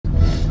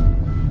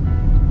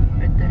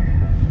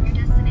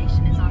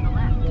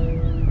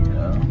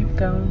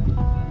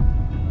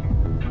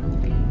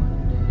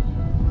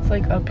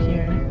like up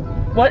here.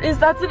 What is,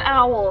 that's an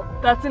owl.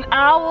 That's an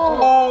owl.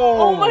 Oh,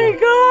 oh my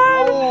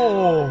god.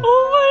 Oh,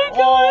 oh my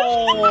gosh.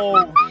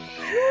 Oh.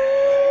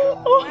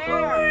 Oh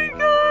my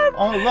god.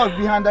 Oh, look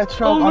behind that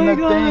truck on that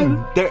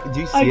thing. There,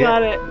 do you see it? I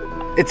got it.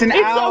 It's an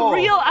owl.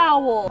 It's a real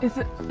owl. Is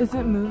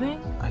it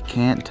moving? I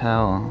can't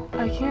tell.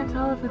 I can't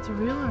tell if it's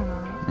real or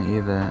not. Me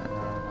either.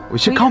 We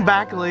should come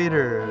back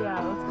later.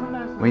 Yeah, let's come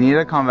back later. We need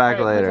to come back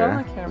later.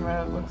 On the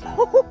camera, it looks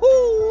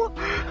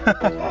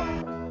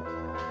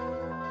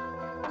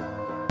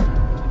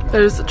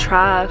There's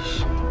trash.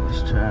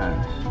 There's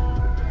trash.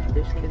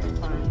 There's kids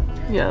fine.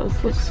 Yeah,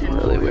 this looks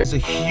really weird. It's a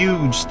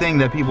huge thing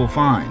that people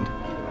find.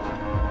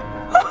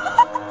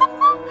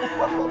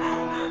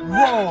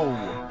 Whoa!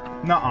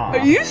 Nuh-uh.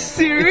 Are you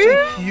serious?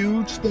 It's a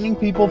huge thing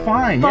people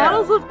find.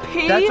 Bottles of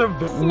pee? That's a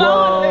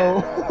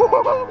Smell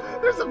Whoa!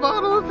 There's a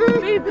bottle of pee.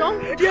 Babe,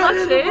 don't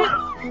touch it.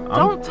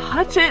 Don't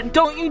touch it.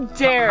 Don't you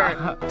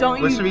dare.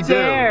 Don't you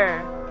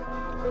dare.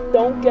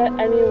 Don't get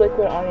any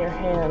liquid on your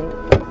hand.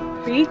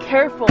 Be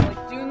careful.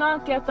 Like, do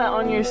not get that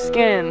on your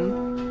skin.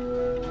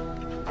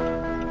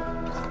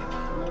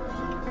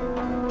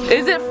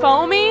 Is it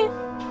foamy?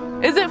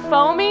 Is it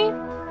foamy?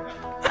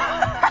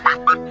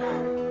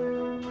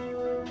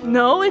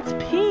 No, it's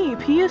pee.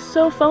 Pee is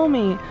so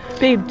foamy.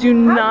 Babe, do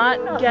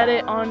not get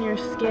it on your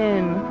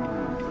skin.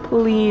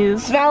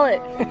 Please. Smell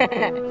it.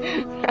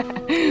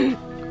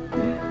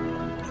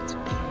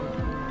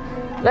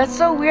 That's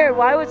so weird.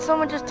 Why would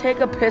someone just take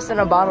a piss in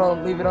a bottle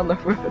and leave it on the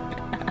road?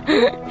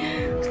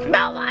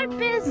 Smell my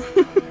piss.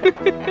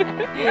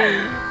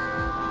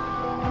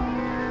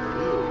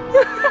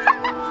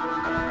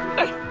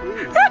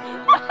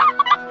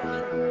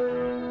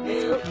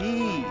 It's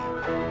pee.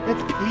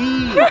 It's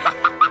pee.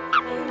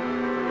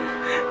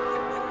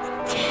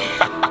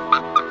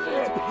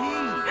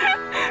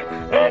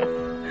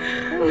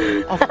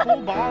 A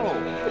full bottle.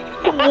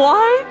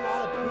 What?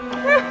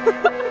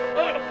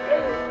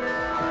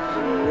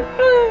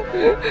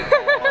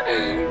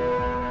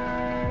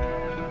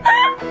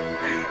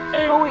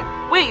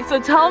 Oh, wait, so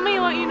tell me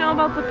what you know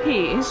about the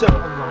pee. So a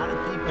lot of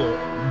people,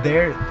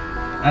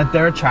 at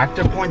their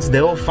attractor points,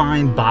 they'll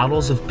find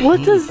bottles of pee.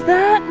 What does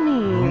that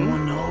mean? No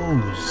one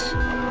knows.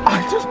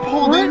 I just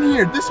pulled in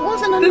here. This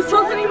wasn't an it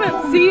wasn't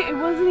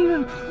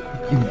even.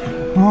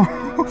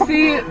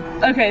 See,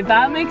 okay,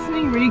 that makes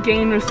me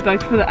regain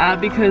respect for the app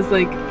because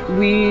like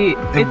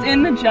it's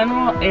in the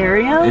general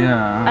area.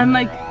 Yeah. And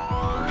like,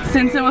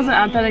 since it wasn't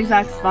at that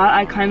exact spot,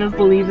 I kind of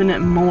believe in it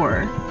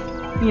more.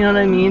 You know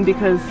what I mean?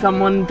 Because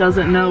someone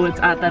doesn't know it's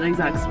at that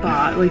exact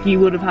spot. Like, you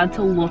would have had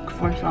to look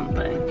for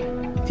something.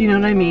 Do you know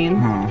what I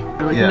mean?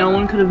 Like, no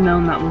one could have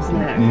known that was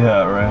there.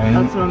 Yeah, right.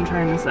 That's what I'm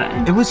trying to say.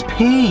 It was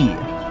pee.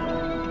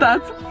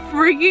 That's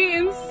freaking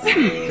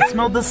insane. It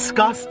smelled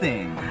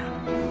disgusting.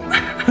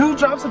 Who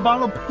drops a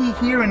bottle of pee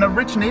here in a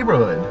rich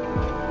neighborhood?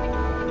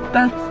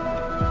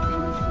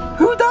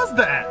 Who does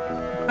that?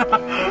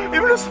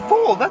 It was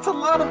full. That's a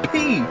lot of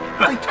pee.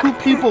 It's like 2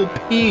 people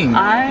peeing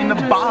in a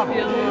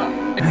bottle.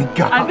 Thank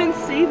God. I've been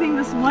saving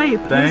this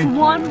wipe. There's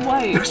one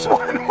wipe. There's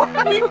one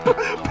wipe.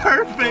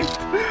 Perfect.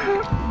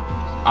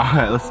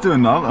 Alright, let's do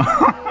another.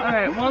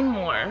 Alright, one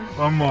more.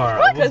 One more.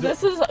 Because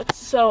this is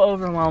so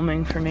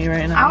overwhelming for me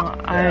right now.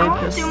 I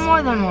want to do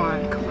more than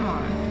one. Come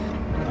on.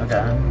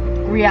 Okay.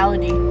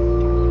 Reality.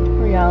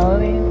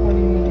 Reality? What do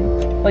you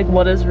mean? Like,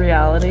 what is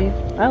reality?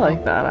 I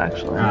like that,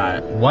 actually.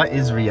 Alright, what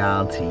is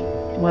reality?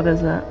 What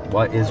is it?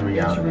 What is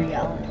reality?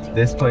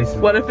 This place is...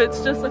 What if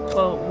it's just a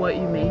quote, what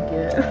you make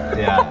it?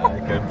 Yeah,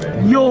 it could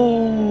be.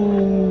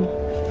 Yo!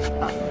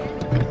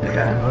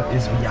 Okay, what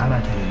is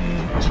reality?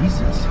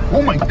 Jesus.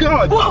 Oh my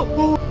God!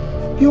 Whoa!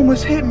 He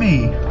almost hit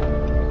me!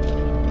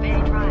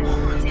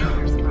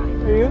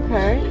 Are you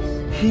okay?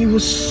 He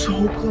was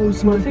so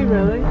close. Was he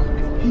really?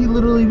 He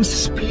literally was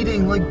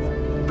speeding like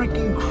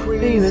freaking crazy.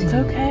 Babe, it's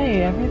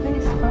okay.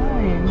 Everything's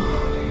fine.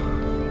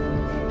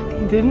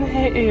 He didn't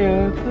hit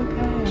you. It's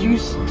okay.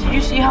 Did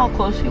you see how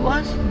close he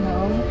was?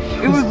 No.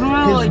 It was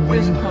really like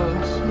this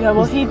close. Yeah,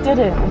 well, he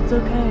didn't. It's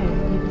okay.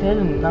 He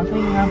didn't.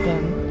 Nothing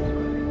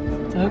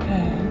happened. It's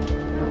okay.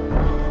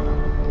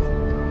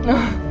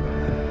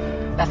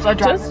 That's what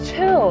drives. Just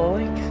chill.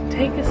 Like,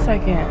 take a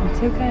second. It's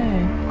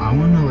okay. I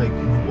wanna like,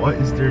 what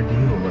is their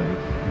deal? Like,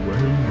 where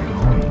are you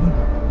going?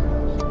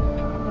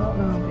 I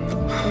don't know, babe.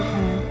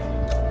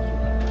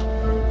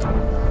 It's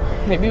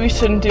okay. Maybe we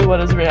shouldn't do what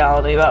is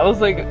reality. That was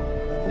like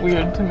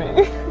weird to me.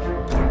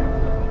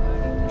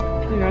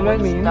 You know what I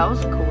mean? That was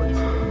a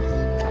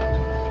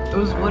coincidence. It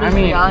was what is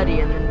reality,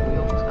 and then we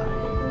almost got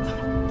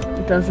it.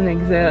 It doesn't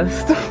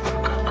exist.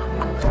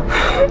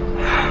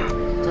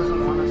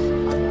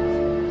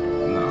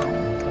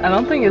 I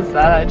don't think it's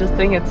that. I just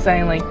think it's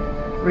saying like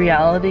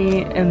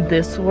reality in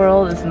this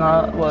world is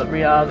not what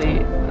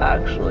reality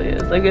actually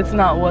is. Like, it's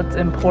not what's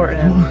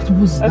important. What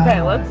was that?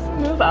 Okay, let's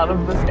move out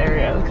of this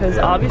area because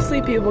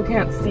obviously people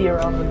can't see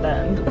around the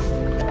bend.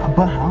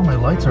 But how? My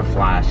lights are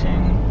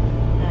flashing.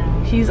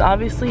 He's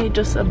obviously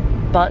just a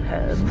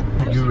butthead.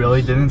 You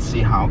really didn't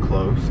see how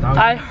close?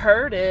 I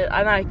heard it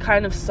and I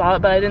kind of saw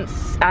it, but I didn't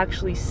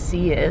actually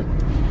see it.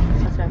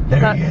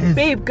 There he is.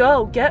 Babe,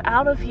 go. Get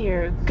out of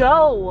here.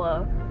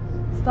 Go.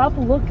 Stop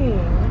looking.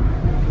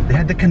 They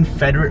had the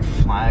Confederate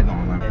flag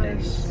on them. It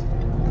is.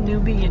 New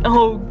begin.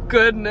 Oh,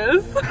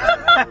 goodness.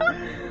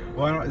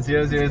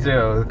 1000.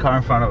 The car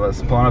in front of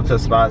us, pulling up to a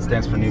spot,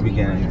 stands for New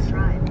Beginnings.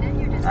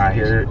 I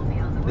hear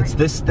it's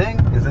this thing.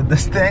 Is it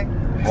this thing?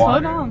 Slow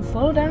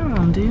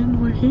down, dude.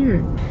 We're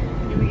here.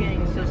 New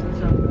beginnings, so.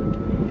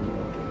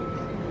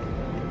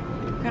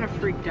 Kind of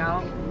freaked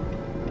out.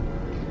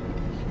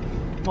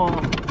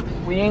 Well,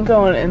 we ain't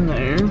going in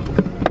there.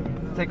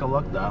 Take a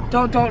look though.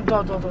 Don't get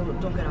out.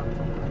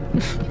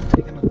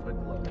 Taking a quick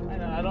look. I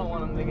know. I don't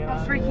want him to get I'm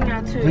out. freaking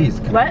out too. Please.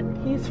 What?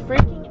 He's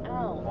freaking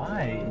out.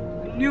 Why?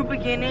 New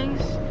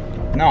beginnings.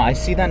 No, I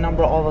see that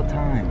number all the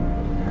time.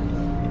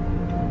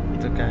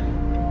 It's okay.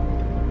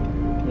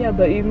 Yeah,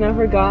 but you've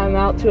never gotten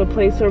out to a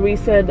place where we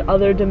said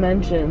other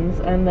dimensions,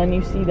 and then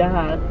you see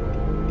that.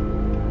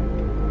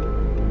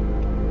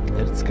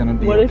 It's gonna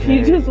be What if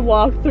you just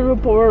walk through a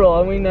portal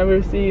and we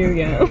never see you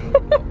again?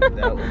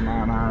 That will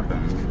not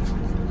happen.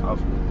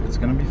 It's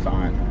gonna be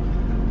fine.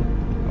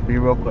 I'll be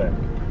real quick.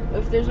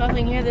 If there's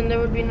nothing here, then there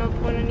would be no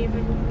point in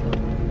even.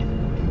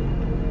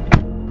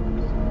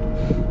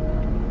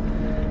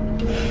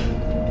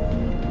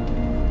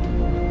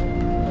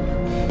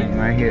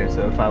 Right here,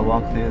 so if I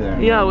walk through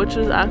there. Yeah, which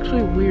is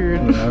actually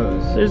weird. Who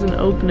knows? There's an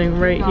opening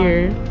right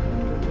here.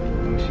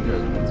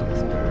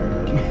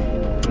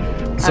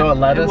 So it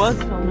led us was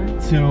filming.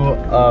 to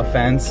a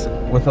fence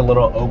with a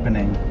little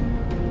opening,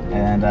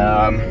 and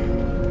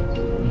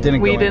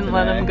didn't We go didn't in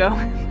let today. him go.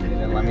 They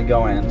didn't let me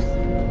go in,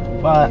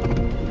 but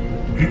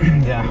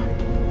yeah,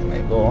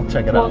 maybe we'll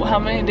check it Well, out. how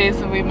many days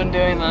have we been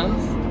doing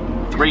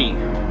this? 3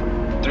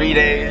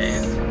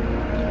 days.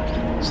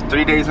 It's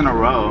 3 days in a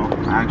row,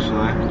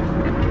 actually.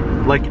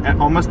 Like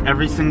almost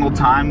every single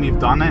time we've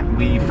done it,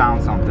 we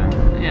found something.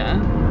 Yeah.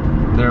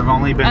 There have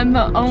only been. And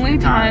the only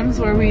times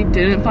where we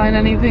didn't find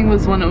anything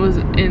was when it was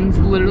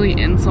literally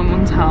in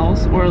someone's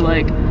house, or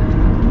like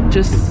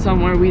just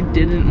somewhere we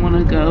didn't want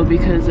to go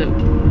because it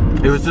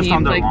was just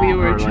on seemed their like we lawn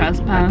were or, like, at their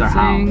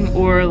trespassing, house.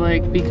 or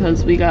like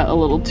because we got a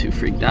little too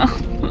freaked out.